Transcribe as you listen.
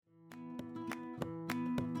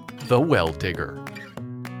the well digger.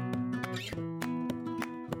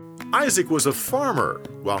 Isaac was a farmer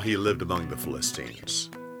while he lived among the Philistines.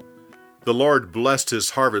 The Lord blessed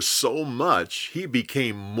his harvest so much he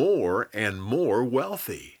became more and more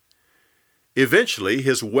wealthy. Eventually,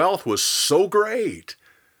 his wealth was so great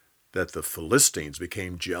that the Philistines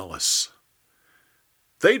became jealous.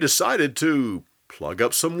 They decided to plug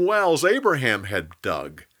up some wells Abraham had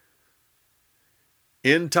dug.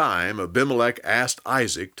 In time, Abimelech asked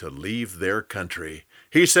Isaac to leave their country.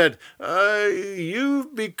 He said,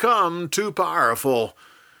 "You've become too powerful.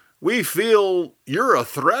 We feel you're a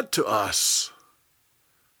threat to us."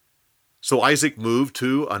 So Isaac moved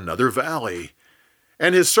to another valley,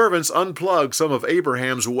 and his servants unplugged some of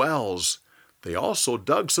Abraham's wells. They also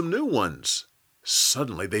dug some new ones.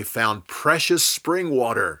 Suddenly they found precious spring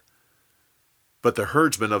water. But the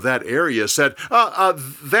herdsmen of that area said,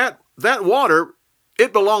 that water,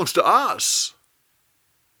 it belongs to us."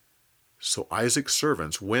 So Isaac's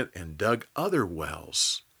servants went and dug other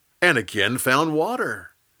wells, and again found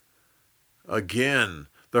water. Again,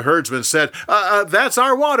 the herdsmen said, "That's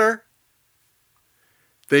our water."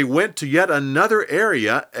 They went to yet another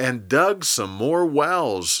area and dug some more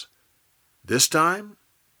wells. This time,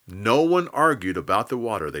 no one argued about the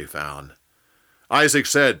water they found. Isaac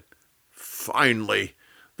said, "Finally,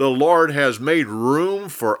 the Lord has made room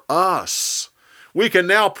for us. We can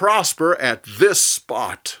now prosper at this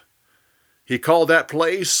spot." He called that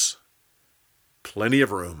place Plenty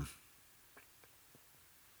of Room.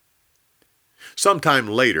 Sometime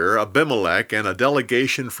later, Abimelech and a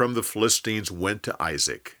delegation from the Philistines went to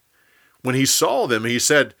Isaac. When he saw them, he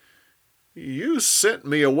said, "You sent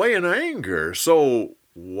me away in anger, so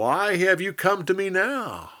why have you come to me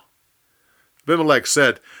now?" Abimelech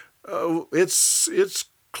said, It's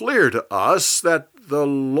clear to us that the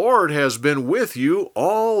Lord has been with you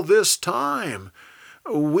all this time.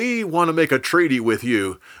 We want to make a treaty with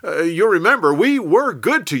you. You'll remember, we were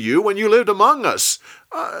good to you when you lived among us.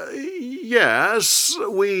 Yes,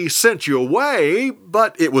 we sent you away,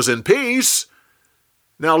 but it was in peace.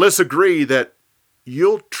 Now let's agree that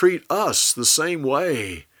you'll treat us the same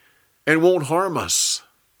way and won't harm us."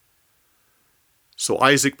 So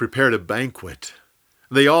Isaac prepared a banquet.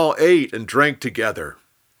 They all ate and drank together.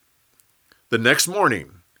 The next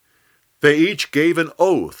morning, they each gave an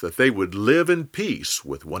oath that they would live in peace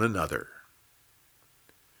with one another.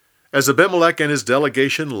 As Abimelech and his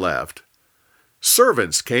delegation left,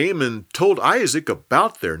 servants came and told Isaac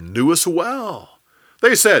about their newest well.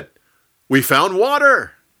 They said, "We found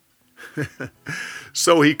water."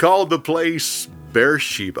 So he called the place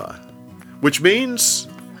Beersheba, which means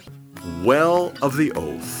Well of the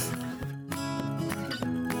Oath.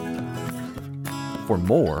 For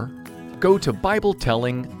more, go to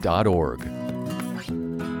BibleTelling.org.